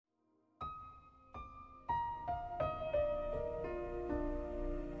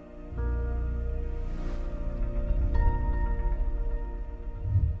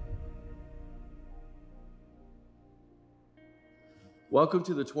Welcome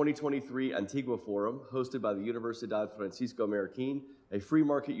to the 2023 Antigua Forum, hosted by the Universidad Francisco Marroquín, a free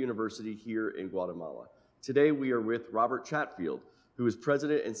market university here in Guatemala. Today we are with Robert Chatfield, who is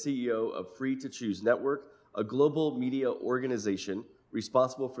president and CEO of Free to Choose Network, a global media organization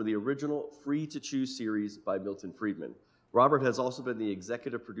responsible for the original Free to Choose series by Milton Friedman. Robert has also been the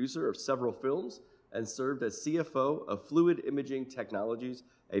executive producer of several films and served as CFO of Fluid Imaging Technologies,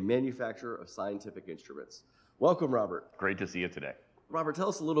 a manufacturer of scientific instruments. Welcome, Robert. Great to see you today. Robert, tell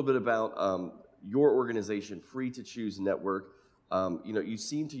us a little bit about your organization, Free to Choose Network. You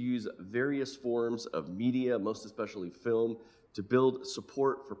seem to use various forms of media, most especially film, to build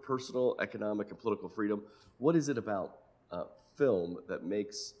support for personal, economic, and political freedom. What is it about film that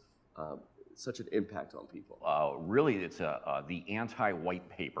makes such an impact on people? Really, it's the anti-white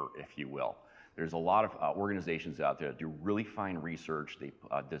paper, if you will. There's a lot of organizations out there that do really fine research. They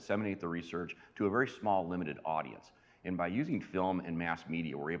disseminate the research to a very small, limited audience. And by using film and mass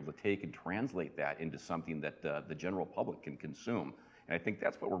media, we're able to take and translate that into something that the general public can consume. And I think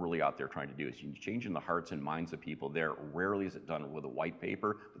that's what we're really out there trying to do, is you changing the hearts and minds of people there. Rarely is it done with a white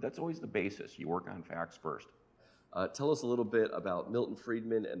paper, but that's always the basis. You work on facts first. Tell us a little bit about Milton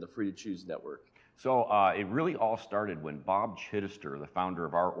Friedman and the Free to Choose Network. So it really all started when Bob Chittister, the founder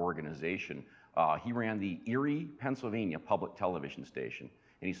of our organization, he ran the Erie, Pennsylvania public television station.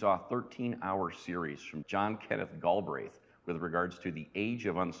 And he saw a 13-hour series from John Kenneth Galbraith with regards to the age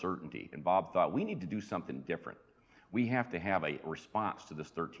of uncertainty. And Bob thought, we need to do something different. We have to have a response to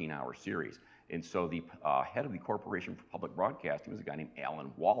this 13-hour series. And so the head of the Corporation for Public Broadcasting was a guy named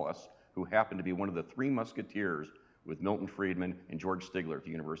Alan Wallace, who happened to be one of the three musketeers with Milton Friedman and George Stigler at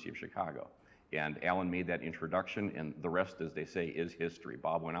the University of Chicago. And Alan made that introduction, and the rest, as they say, is history.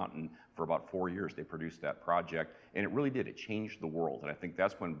 Bob went out, and for about 4 years, they produced that project, and it really did. It changed the world, and I think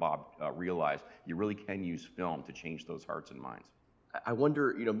that's when Bob realized you really can use film to change those hearts and minds. I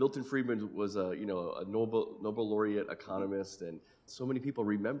wonder, Milton Friedman was a Nobel laureate economist, and so many people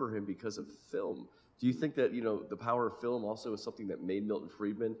remember him because of film. Do you think that, the power of film also is something that made Milton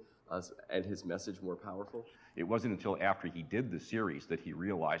Friedman and his message more powerful? It wasn't until after he did the series that he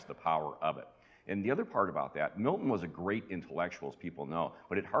realized the power of it. And the other part about that, Milton was a great intellectual, as people know,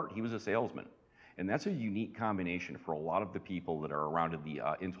 but at heart, he was a salesman. And that's a unique combination for a lot of the people that are around in the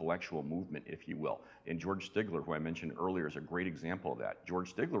intellectual movement, if you will. And George Stigler, who I mentioned earlier, is a great example of that.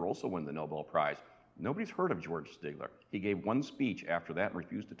 George Stigler also won the Nobel Prize. Nobody's heard of George Stigler. He gave one speech after that and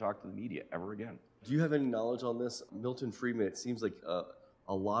refused to talk to the media ever again. Do you have any knowledge on this? Milton Friedman, it seems like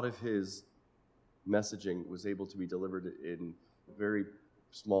a lot of his messaging was able to be delivered in very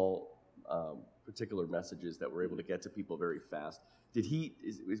small, particular messages that were able to get to people very fast.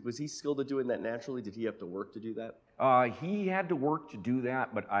 Was he skilled at doing that naturally? Did he have to work to do that? He had to work to do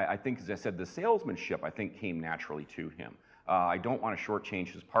that, but I think, as I said, the salesmanship, I think, came naturally to him. I don't want to shortchange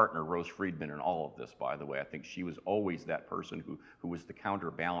his partner, Rose Friedman, in all of this, by the way. I think she was always that person who was the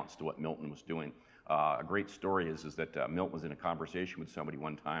counterbalance to what Milton was doing. A great story is that Milton was in a conversation with somebody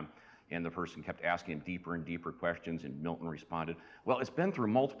one time, and the person kept asking him deeper and deeper questions, and Milton responded, well, it's been through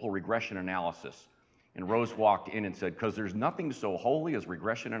multiple regression analysis. And Rose walked in and said, because there's nothing so holy as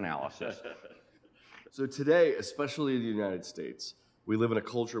regression analysis. So today, especially in the United States, we live in a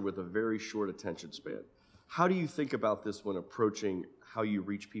culture with a very short attention span. How do you think about this when approaching how you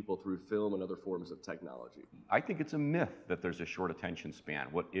reach people through film and other forms of technology? I think it's a myth that there's a short attention span.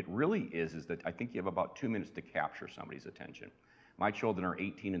 What it really is that I think you have about 2 minutes to capture somebody's attention. My children are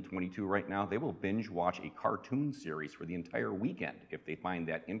 18 and 22 right now. They will binge watch a cartoon series for the entire weekend if they find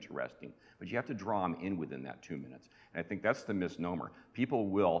that interesting. But you have to draw them in within that 2 minutes. And I think that's the misnomer. People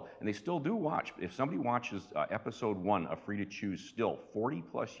will, and they still do watch. If somebody watches episode 1 of Free to Choose still 40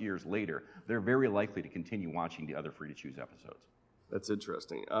 plus years later, they're very likely to continue watching the other Free to Choose episodes. That's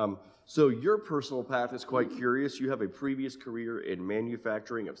interesting. So your personal path is quite curious. You have a previous career in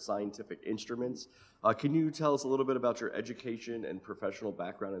manufacturing of scientific instruments. Can you tell us a little bit about your education and professional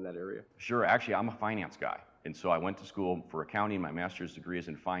background in that area? Sure. Actually, I'm a finance guy. And so I went to school for accounting. My master's degree is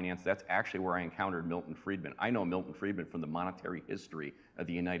in finance. That's actually where I encountered Milton Friedman. I know Milton Friedman from the monetary history of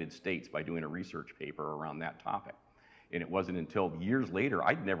the United States by doing a research paper around that topic. And it wasn't until years later,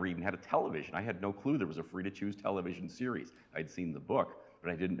 I'd never even had a television. I had no clue there was a Free to Choose television series. I'd seen the book,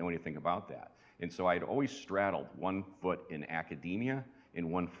 but I didn't know anything about that. And so I'd always straddled 1 foot in academia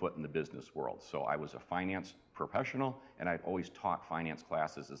and 1 foot in the business world. So I was a finance professional, and I'd always taught finance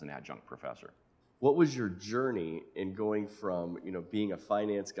classes as an adjunct professor. What was your journey in going from, being a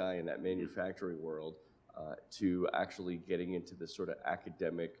finance guy in that manufacturing world to actually getting into this sort of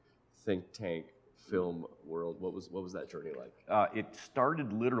academic think tank film world. What was that journey like? It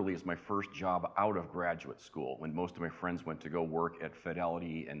started literally as my first job out of graduate school, when most of my friends went to go work at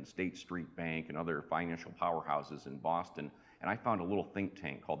Fidelity and State Street Bank and other financial powerhouses in Boston. And I found a little think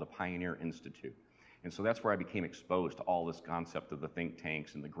tank called the Pioneer Institute. And so that's where I became exposed to all this concept of the think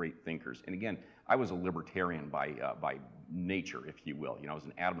tanks and the great thinkers. And again, I was a libertarian by nature, if you will. You know, I was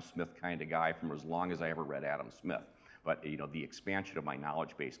an Adam Smith kind of guy from as long as I ever read Adam Smith. But, you know, the expansion of my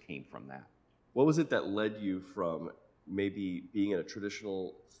knowledge base came from that. What was it that led you from maybe being in a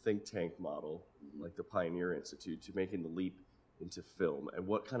traditional think tank model, like the Pioneer Institute, to making the leap into film? And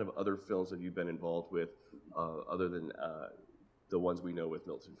what kind of other films have you been involved with other than the ones we know with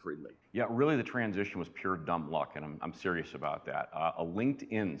Milton Friedman? Yeah, really the transition was pure dumb luck, and I'm serious about that. A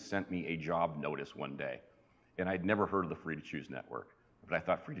LinkedIn sent me a job notice one day, and I'd never heard of the Free to Choose network. But I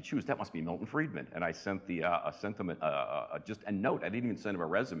thought, Free to Choose, that must be Milton Friedman. And I sent them just a note. I didn't even send them a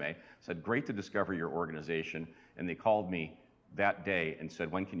resume. Said, great to discover your organization. And they called me that day and said,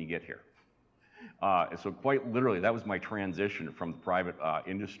 when can you get here? And so quite literally, that was my transition from the private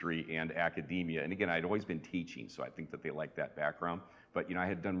industry and academia. And again, I'd always been teaching, so I think that they liked that background. But you know, I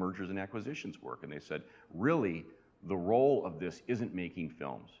had done mergers and acquisitions work, and they said, really, the role of this isn't making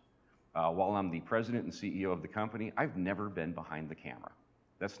films. While I'm the president and CEO of the company, I've never been behind the camera.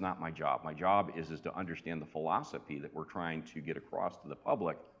 That's not my job. My job is to understand the philosophy that we're trying to get across to the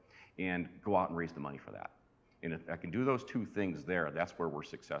public and go out and raise the money for that. And if I can do those two things there, that's where we're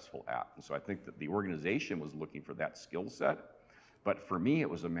successful at. And so I think that the organization was looking for that skill set. But for me, it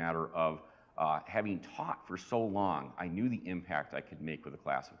was a matter of having taught for so long, I knew the impact I could make with a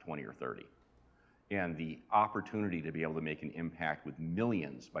class of 20 or 30. And the opportunity to be able to make an impact with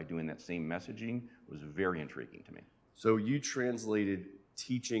millions by doing that same messaging was very intriguing to me. So you translated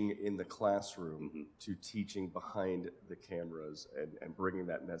teaching in the classroom to teaching behind the cameras and bringing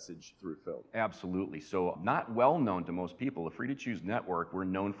that message through film. Absolutely. So not well known to most people, the Free to Choose Network, we're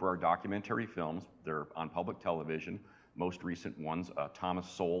known for our documentary films. They're on public television. Most recent ones, Thomas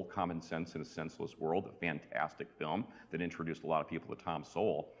Sowell, Common Sense in a Senseless World, a fantastic film that introduced a lot of people to Tom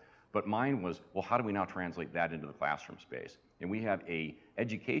Sowell. But mine was, well, how do we now translate that into the classroom space? And we have a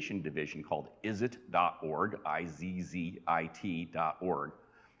education division called izzit.org, IZZIT.org.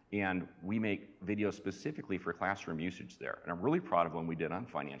 And we make videos specifically for classroom usage there. And I'm really proud of one we did on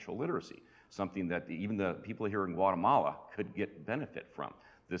financial literacy, something that even the people here in Guatemala could get benefit from.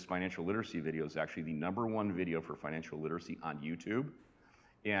 This financial literacy video is actually the #1 video for financial literacy on YouTube.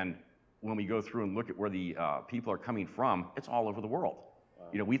 And when we go through and look at where the people are coming from, it's all over the world.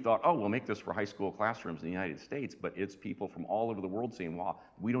 You know, we thought, oh, we'll make this for high school classrooms in the United States, but it's people from all over the world saying, wow,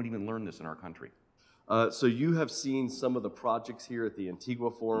 we don't even learn this in our country. So you have seen some of the projects here at the Antigua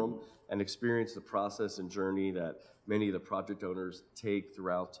Forum and experienced the process and journey that many of the project owners take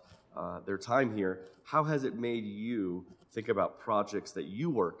throughout their time here. How has it made you think about projects that you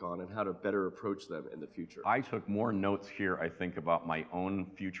work on and how to better approach them in the future? I took more notes here, I think, about my own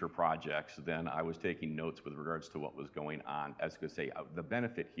future projects than I was taking notes with regards to what was going on. As I could say, the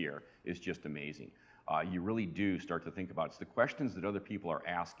benefit here is just amazing. You really do start to think about it's the questions that other people are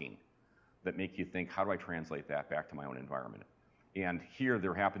asking that make you think, how do I translate that back to my own environment? And here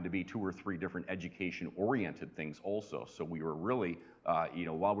there happened to be 2 or 3 different education-oriented things also. So we were really, you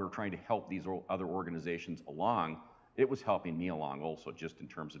know, while we were trying to help these other organizations along, it was helping me along also, just in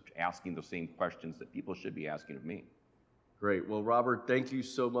terms of asking the same questions that people should be asking of me. Great. Well, Robert, thank you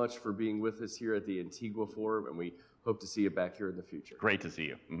so much for being with us here at the Antigua Forum, and we hope to see you back here in the future. Great to see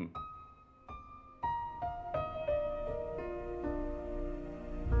you.